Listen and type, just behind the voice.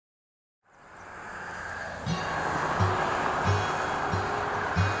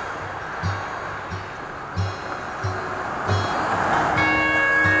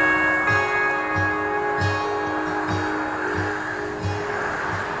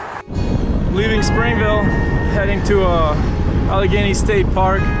Leaving Springville, heading to Allegany State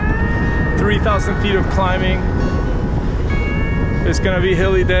Park. 3,000 feet of climbing. It's gonna be a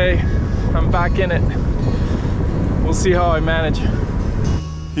hilly day. I'm back in it. We'll see how I manage.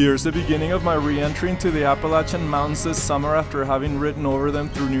 Here's the beginning of my re-entry into the Appalachian Mountains this summer after having ridden over them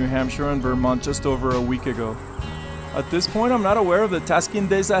through New Hampshire and Vermont just over a week ago. At this point, I'm not aware of the tasking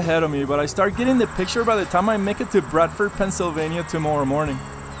days ahead of me, but I start getting the picture by the time I make it to Bradford, Pennsylvania tomorrow morning.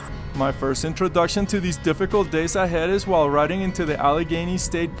 My first introduction to these difficult days ahead is while riding into the Allegany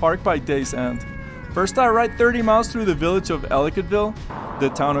State Park by day's end. First, I ride 30 miles through the village of Ellicottville, the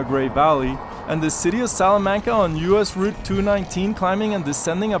town of Great Valley, and the city of Salamanca on US Route 219, climbing and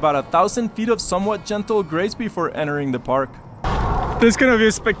descending about 1,000 feet of somewhat gentle grades before entering the park. This is gonna be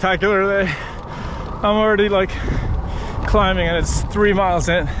a spectacular day. I'm already like climbing and it's 3 miles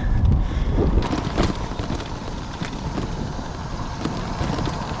in.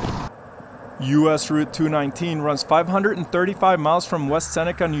 US Route 219 runs 535 miles from West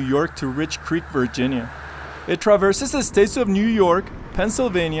Seneca, New York to Rich Creek, Virginia. It traverses the states of New York,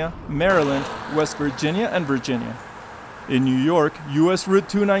 Pennsylvania, Maryland, West Virginia, and Virginia. In New York, US Route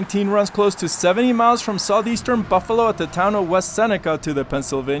 219 runs close to 70 miles from southeastern Buffalo at the town of West Seneca to the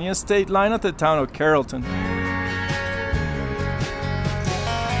Pennsylvania state line at the town of Carrollton.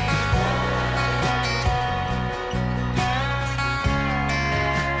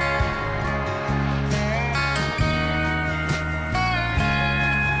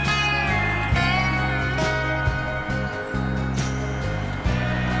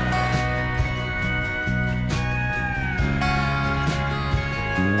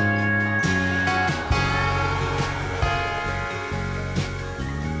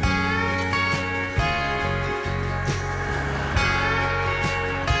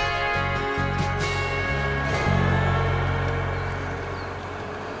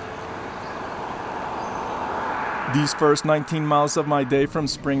 These first 19 miles of my day from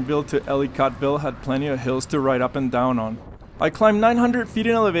Springville to Ellicottville had plenty of hills to ride up and down on. I climbed 900 feet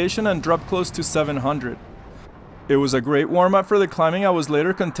in elevation and dropped close to 700. It was a great warm-up for the climbing I was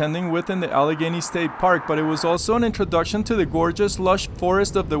later contending with in the Allegany State Park, but it was also an introduction to the gorgeous, lush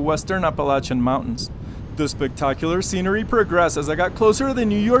forest of the Western Appalachian Mountains. The spectacular scenery progressed as I got closer to the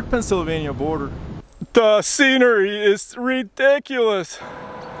New York-Pennsylvania border. The scenery is ridiculous!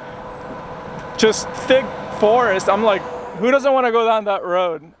 Just thick forest. I'm like, who doesn't want to go down that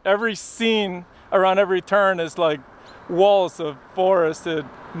road? Every scene around every turn is like walls of forested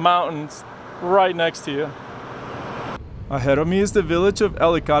mountains right next to you. Ahead of me is the village of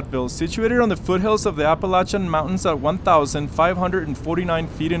Ellicottville, situated on the foothills of the Appalachian Mountains at 1,549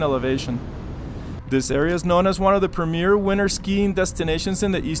 feet in elevation. This area is known as one of the premier winter skiing destinations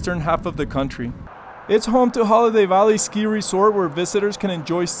in the eastern half of the country. It's home to Holiday Valley Ski Resort, where visitors can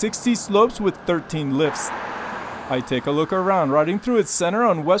enjoy 60 slopes with 13 lifts. I take a look around, riding through its center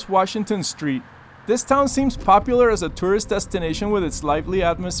on West Washington Street. This town seems popular as a tourist destination with its lively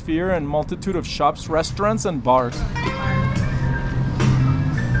atmosphere and multitude of shops, restaurants, and bars.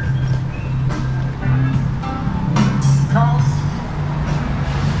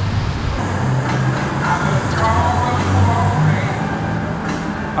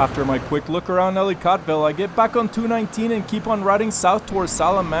 After my quick look around Ellicottville, I get back on 219 and keep on riding south towards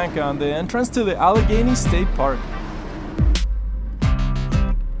Salamanca and the entrance to the Allegany State Park.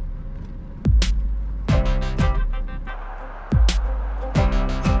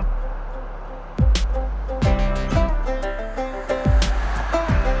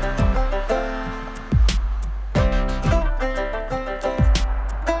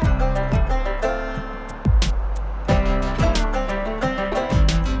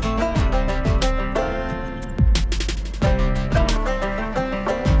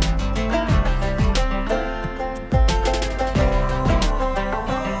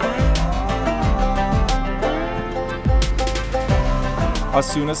 As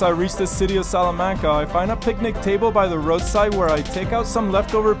soon as I reach the city of Salamanca, I find a picnic table by the roadside where I take out some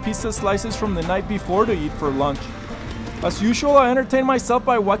leftover pizza slices from the night before to eat for lunch. As usual, I entertain myself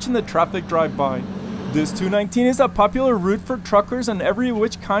by watching the traffic drive by. This 219 is a popular route for truckers and every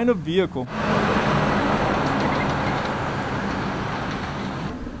which kind of vehicle.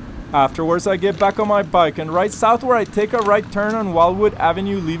 Afterwards, I get back on my bike and ride south where I take a right turn on Wildwood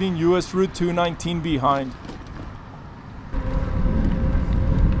Avenue, leaving US Route 219 behind.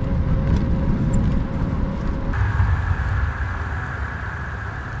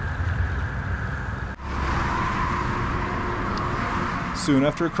 Soon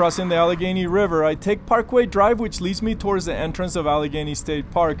after crossing the Allegany River, I take Parkway Drive, which leads me towards the entrance of Allegany State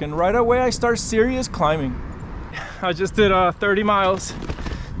Park, and right away I start serious climbing. I just did 30 miles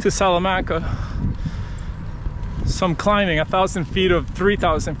to Salamanca. Some climbing, 1,000 feet of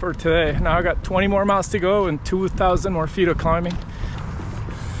 3,000 for today. Now I got 20 more miles to go and 2,000 more feet of climbing.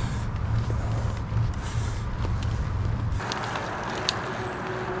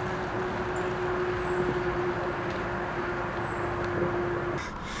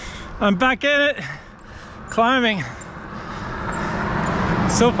 I'm back in it, climbing.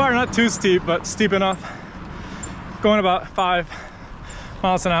 So far not too steep, but steep enough. Going about 5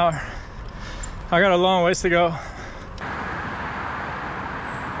 miles an hour. I got a long ways to go.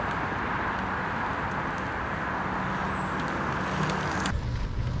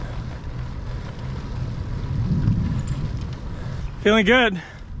 Feeling good.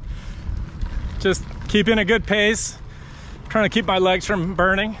 Just keeping a good pace. Trying to keep my legs from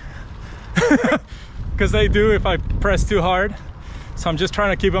burning. Because they do if I press too hard. So I'm just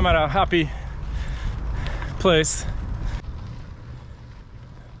trying to keep them at a happy place.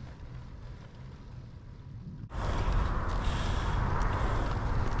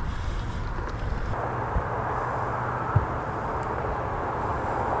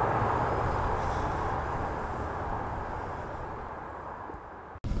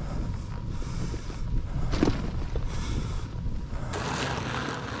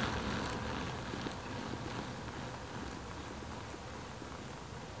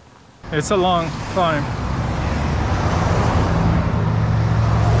 It's a long climb.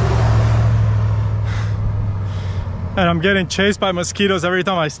 And I'm getting chased by mosquitoes every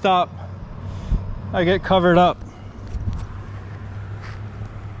time I stop. I get covered up.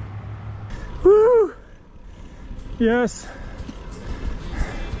 Woo! Yes.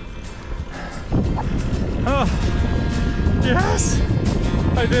 Oh, yes!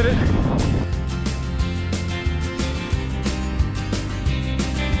 I did it.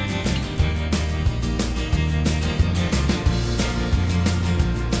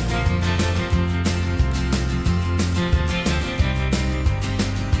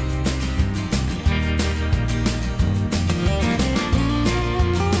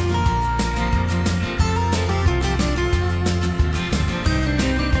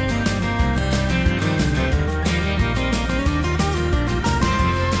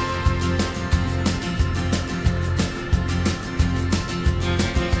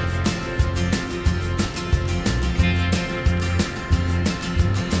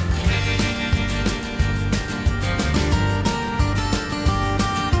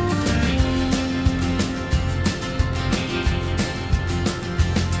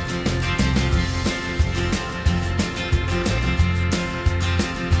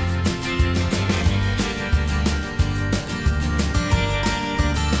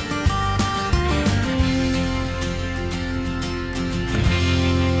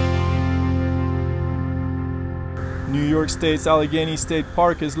 New York State's Allegany State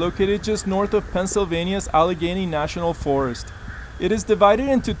Park is located just north of Pennsylvania's Allegany National Forest. It is divided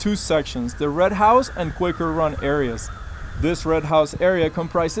into two sections, the Red House and Quaker Run areas. This Red House area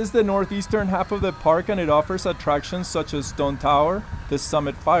comprises the northeastern half of the park, and it offers attractions such as Stone Tower, the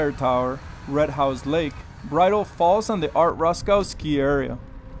Summit Fire Tower, Red House Lake, Bridal Falls, and the Art Roscoe ski area.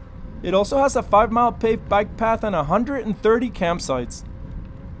 It also has a 5-mile paved bike path and 130 campsites.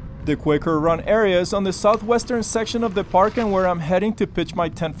 The Quaker Run area is on the southwestern section of the park and where I'm heading to pitch my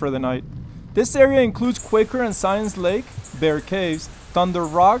tent for the night. This area includes Quaker and Science Lake, Bear Caves, Thunder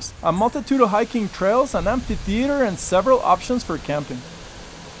Rocks, a multitude of hiking trails, an amphitheater, and several options for camping.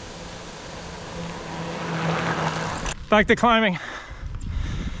 Back to climbing.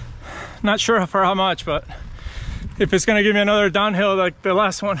 Not sure for how much, but if it's gonna give me another downhill like the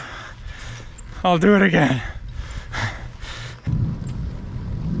last one, I'll do it again.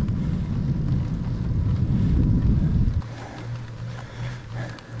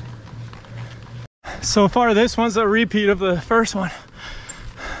 So far, this one's a repeat of the first one.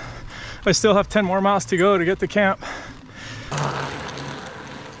 I still have 10 more miles to go to get to camp.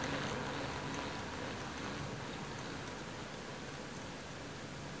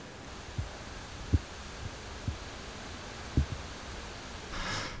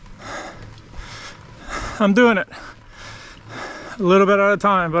 I'm doing it. A little bit at a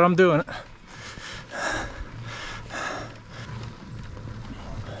time, but I'm doing it.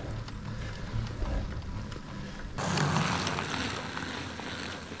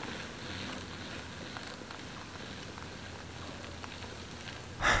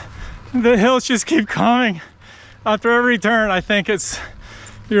 The hills just keep coming. After every turn, I think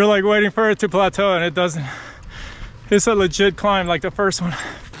you're like waiting for it to plateau, and it doesn't. It's a legit climb like the first one.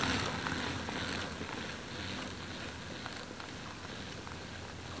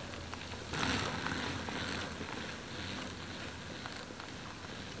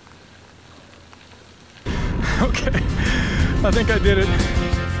 Okay, I think I did it.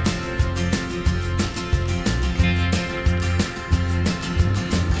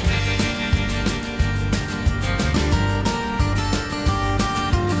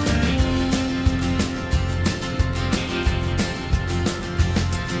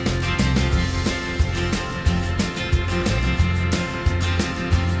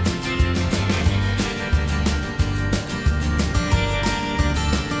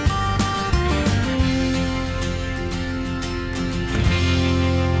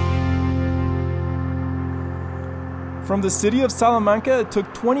 From the city of Salamanca, it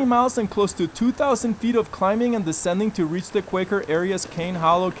took 20 miles and close to 2,000 feet of climbing and descending to reach the Quaker area's Cain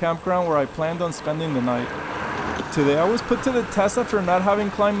Hallow Campground, where I planned on spending the night. Today I was put to the test after not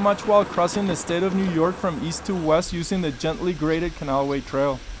having climbed much while crossing the state of New York from east to west using the gently graded Canalway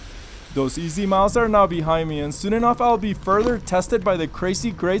Trail. Those easy miles are now behind me, and soon enough I'll be further tested by the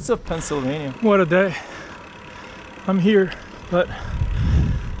crazy grades of Pennsylvania. What a day. I'm here, but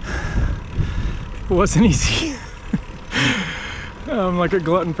it wasn't easy. I'm like a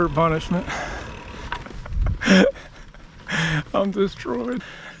glutton for punishment. I'm destroyed.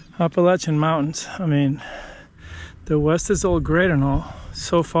 Appalachian Mountains, I mean, the West is all great and all.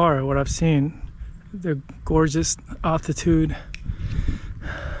 So far, what I've seen, they're gorgeous altitude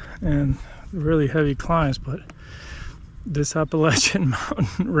and really heavy climbs, but this Appalachian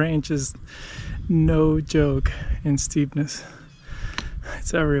mountain range is no joke in steepness.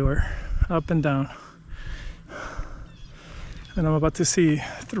 It's everywhere, up and down. And I'm about to see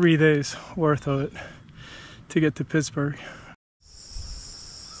 3 days worth of it to get to Pittsburgh.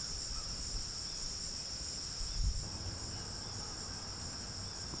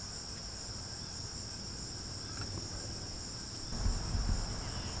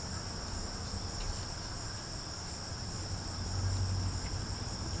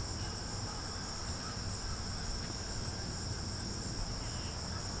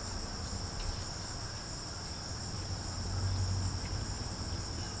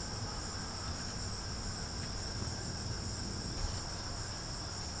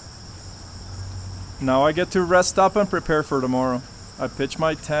 Now I get to rest up and prepare for tomorrow. I pitch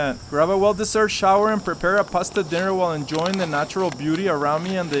my tent, grab a well-deserved shower, and prepare a pasta dinner while enjoying the natural beauty around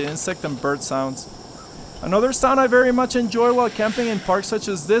me and the insect and bird sounds. Another sound I very much enjoy while camping in parks such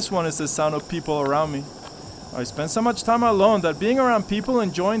as this one is the sound of people around me. I spend so much time alone that being around people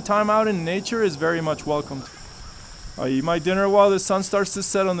enjoying time out in nature is very much welcomed. I eat my dinner while the sun starts to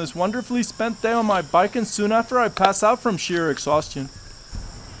set on this wonderfully spent day on my bike, and soon after I pass out from sheer exhaustion.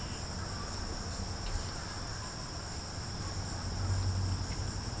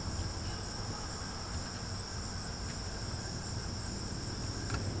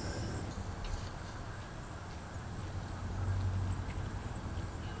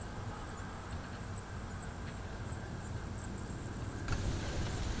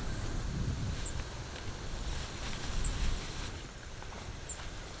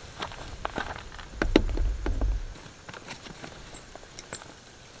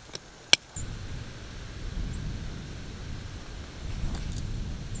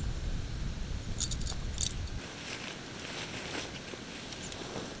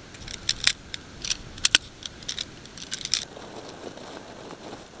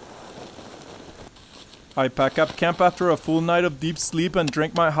 I pack up camp after a full night of deep sleep and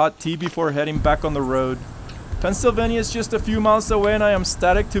drink my hot tea before heading back on the road. Pennsylvania is just a few miles away, and I am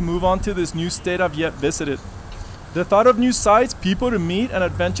ecstatic to move on to this new state I've yet visited. The thought of new sights, people to meet, and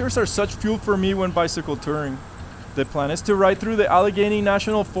adventures are such fuel for me when bicycle touring. The plan is to ride through the Allegany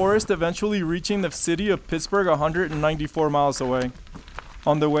National Forest, eventually reaching the city of Pittsburgh 194 miles away.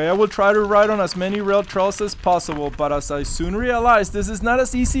 On the way I will try to ride on as many rail trails as possible, but as I soon realized, this is not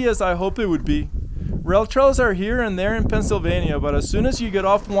as easy as I hoped it would be. Rail trails are here and there in Pennsylvania, but as soon as you get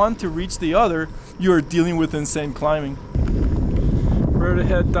off one to reach the other, you are dealing with insane climbing. We're to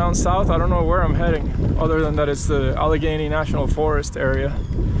head down south. I don't know where I'm heading, other than that it's the Allegany National Forest area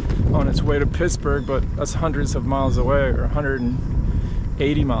on its way to Pittsburgh, but that's hundreds of miles away, or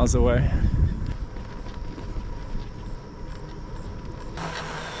 180 miles away.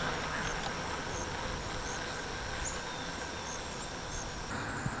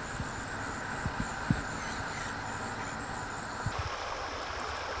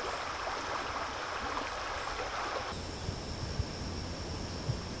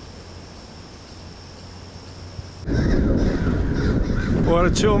 What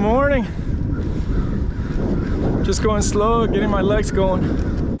a chill morning. Just going slow, getting my legs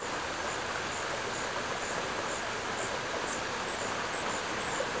going.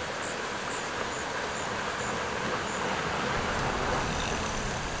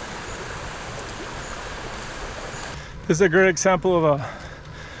 This is a great example of a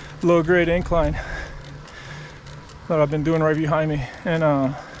low-grade incline that I've been doing right behind me, and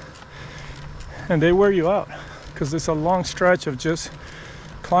they wear you out because it's a long stretch of just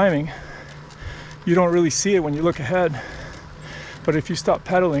climbing. You don't really see it when you look ahead, but if you stop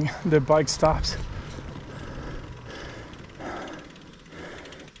pedaling, the bike stops.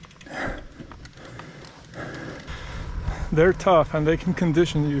 They're tough and they can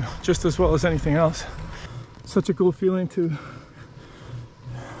condition you just as well as anything else. Such a cool feeling to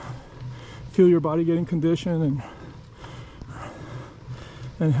feel your body getting conditioned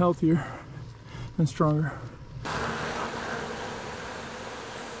and healthier and stronger.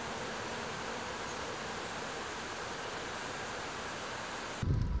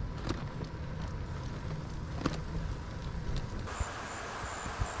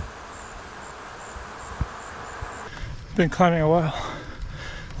 Been climbing a while,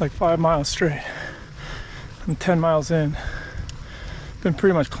 like 5 miles straight. I'm 10 miles in. Been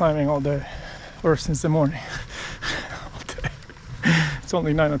pretty much climbing all day, or since the morning. All day. It's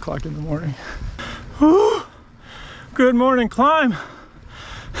only 9 o'clock in the morning. Woo! Good morning climb.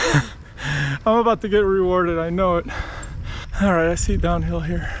 I'm about to get rewarded, I know it. All right, I see downhill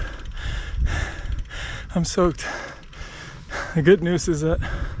here. I'm soaked. The good news is that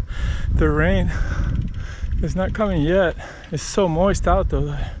the rain is not coming yet. It's so moist out though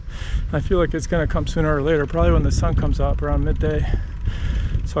that I feel like it's gonna come sooner or later, probably when the sun comes up around midday.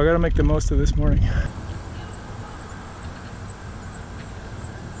 So I gotta make the most of this morning.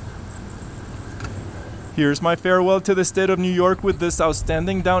 Here's my farewell to the state of New York with this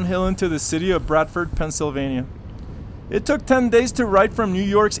outstanding downhill into the city of Bradford, Pennsylvania. It took 10 days to ride from New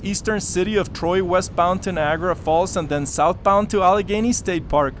York's eastern city of Troy westbound to Niagara Falls and then southbound to Allegany State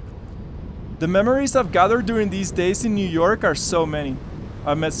Park. The memories I've gathered during these days in New York are so many.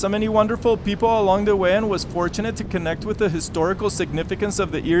 I've met so many wonderful people along the way and was fortunate to connect with the historical significance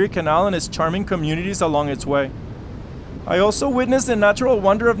of the Erie Canal and its charming communities along its way. I also witnessed the natural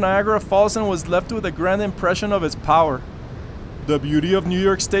wonder of Niagara Falls and was left with a grand impression of its power. The beauty of New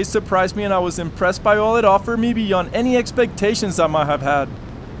York State surprised me and I was impressed by all it offered me beyond any expectations I might have had.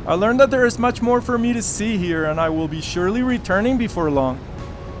 I learned that there is much more for me to see here and I will be surely returning before long.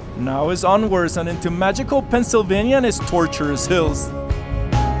 Now is onwards and into magical Pennsylvania and its torturous hills.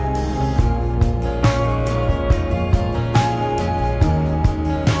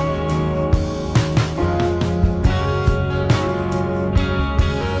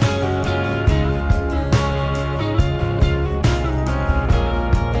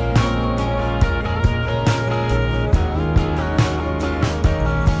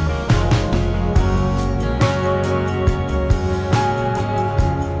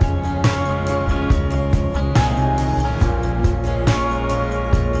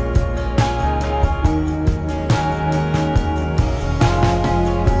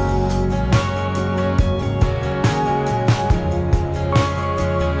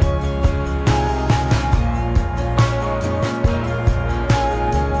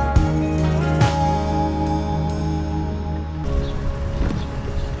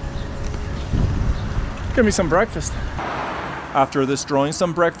 Give me some breakfast. After destroying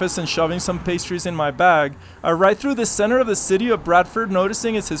some breakfast and shoving some pastries in my bag, I ride through the center of the city of Bradford,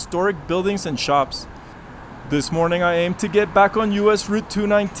 noticing its historic buildings and shops. This morning I aim to get back on US Route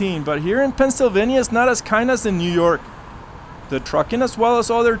 219, but here in Pennsylvania it's not as kind as in New York. The trucking as well as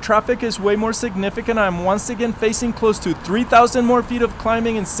other traffic is way more significant. I'm once again facing close to 3,000 more feet of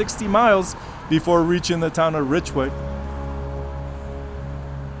climbing in 60 miles before reaching the town of Ridgeway.